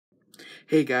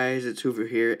Hey guys, it's Hoover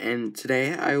here, and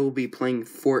today I will be playing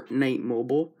Fortnite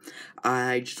Mobile.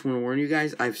 I just want to warn you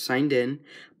guys, I've signed in,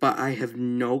 but I have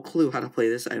no clue how to play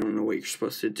this. I don't know what you're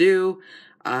supposed to do.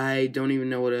 I don't even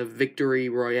know what a victory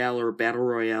royale or battle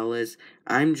royale is.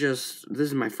 This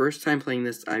is my first time playing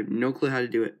this. I have no clue how to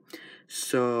do it.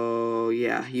 So,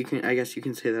 yeah, I guess you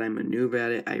can say that I'm a noob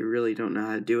at it. I really don't know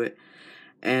how to do it.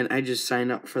 And I just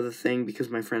signed up for the thing because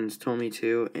my friends told me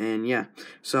to, and yeah.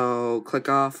 So, click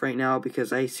off right now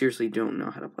because I seriously don't know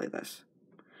how to play this.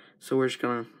 So we're just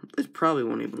gonna, it probably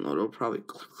won't even load, it'll probably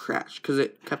crash, because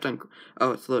it kept on,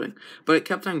 oh, it's loading. But it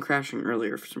kept on crashing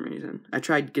earlier for some reason. I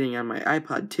tried getting on my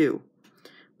iPod too,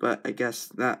 but I guess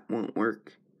that won't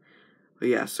work. But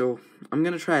yeah, so I'm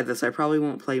gonna try this. I probably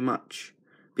won't play much,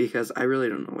 because I really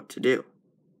don't know what to do.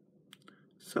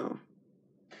 So...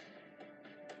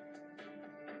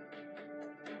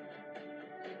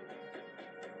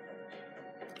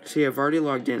 see, I've already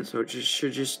logged in, so it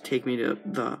should just take me to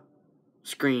the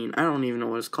screen. I don't even know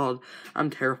what it's called. I'm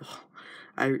terrible.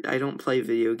 I don't play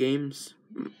video games.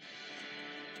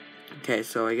 Okay,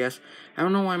 so I guess, I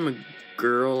don't know why I'm a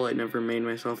girl. I never made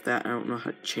myself that. I don't know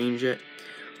how to change it.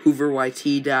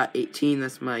 HooverYT.18,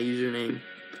 that's my username.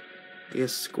 I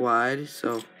guess squad,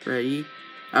 so ready.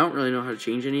 I don't really know how to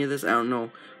change any of this. I don't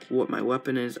know what my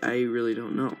weapon is. I really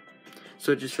don't know.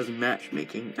 So it just says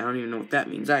matchmaking. I don't even know what that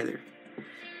means either.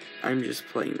 I'm just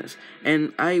playing this.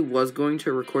 And I was going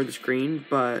to record the screen,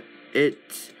 but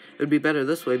it would be better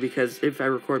this way because if I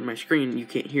record my screen, you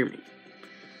can't hear me.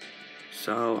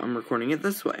 So I'm recording it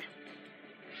this way.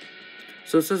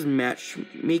 So it says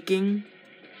matchmaking.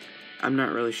 I'm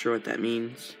not really sure what that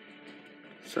means.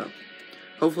 So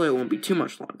hopefully it won't be too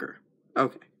much longer.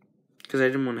 Okay. Because I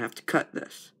didn't want to have to cut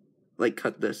this. Like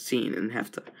cut the scene and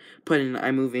have to put in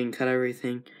iMovie and cut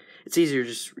everything. It's easier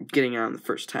just getting on the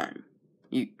first time.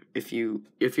 If you're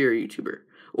a YouTuber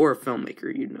or a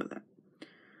filmmaker, you'd know that.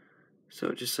 So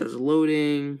it just says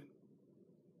loading.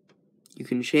 You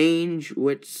can change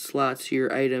which slots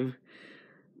your items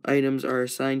are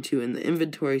assigned to in the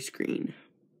inventory screen.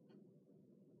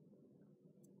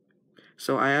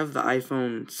 So I have the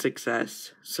iPhone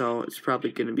 6s, so it's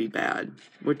probably going to be bad,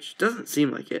 which doesn't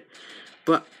seem like it.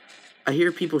 But I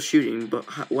hear people shooting, but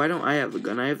why don't I have the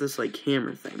gun? I have this like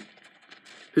hammer thing.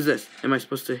 Who's this? Am I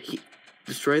supposed to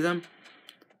destroy them?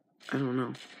 I don't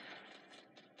know.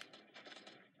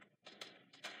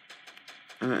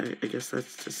 I guess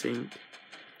that's the same.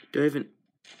 Do I even...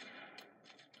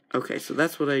 okay, so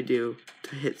that's what I do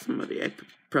to hit somebody. I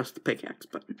press the pickaxe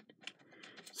button.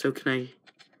 So can I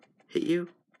hit you?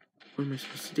 What am I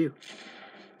supposed to do?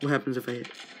 What happens if I hit?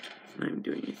 I'm not even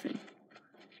doing anything.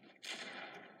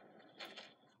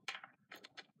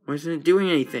 Why isn't it doing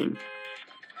anything?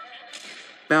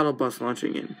 Battle bus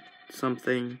launching in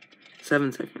something.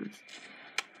 7 seconds.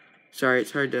 Sorry,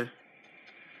 it's hard to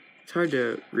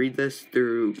read this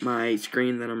through my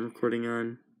screen that I'm recording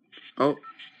on. Oh,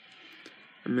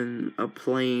 I'm in a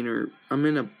plane, or I'm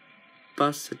in a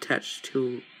bus attached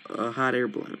to a hot air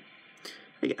balloon,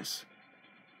 I guess.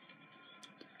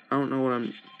 I don't know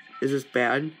what is this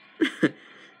bad?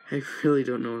 I really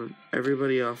don't know.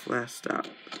 Everybody off last stop.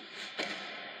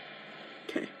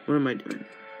 Okay, what am I doing?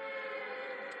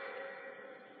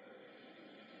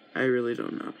 I really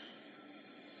don't know.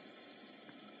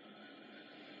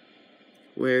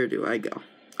 Where do I go?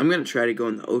 I'm gonna try to go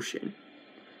in the ocean.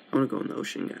 I wanna go in the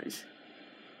ocean, guys.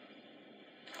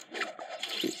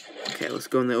 Okay, let's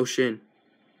go in the ocean.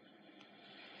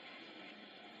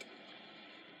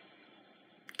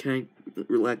 Can I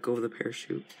let go of the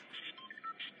parachute?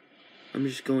 I'm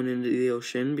just going into the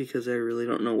ocean because I really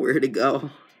don't know where to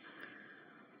go.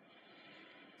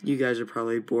 You guys are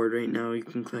probably bored right now. You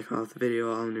can click off the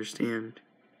video, I'll understand.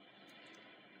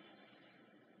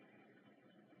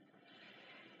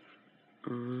 I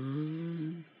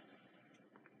don't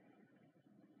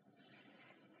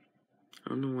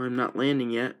know why I'm not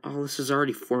landing yet. Oh, this is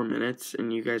already 4 minutes,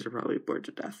 and you guys are probably bored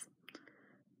to death.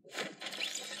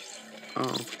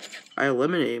 Oh, I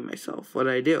eliminated myself.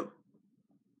 What'd I do?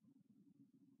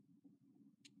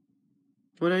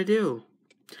 What'd I do?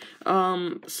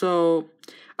 So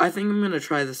I think I'm gonna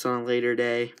try this on a later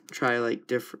day. Try like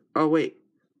different. Oh wait,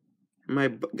 am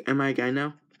I a guy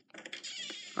now?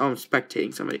 Oh, I'm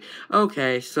spectating somebody.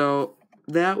 Okay, so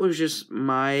that was just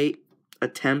my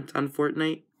attempt on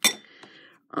Fortnite.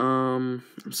 I'm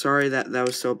sorry that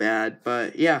was so bad,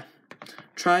 but yeah.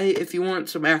 Try, if you want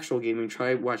some actual gaming,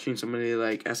 try watching somebody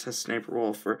like SS Sniper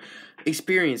Wolf or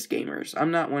experienced gamers.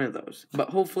 I'm not one of those, but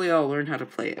hopefully I'll learn how to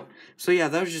play it. So yeah,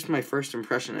 that was just my first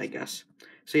impression, I guess.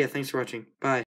 So yeah, thanks for watching. Bye.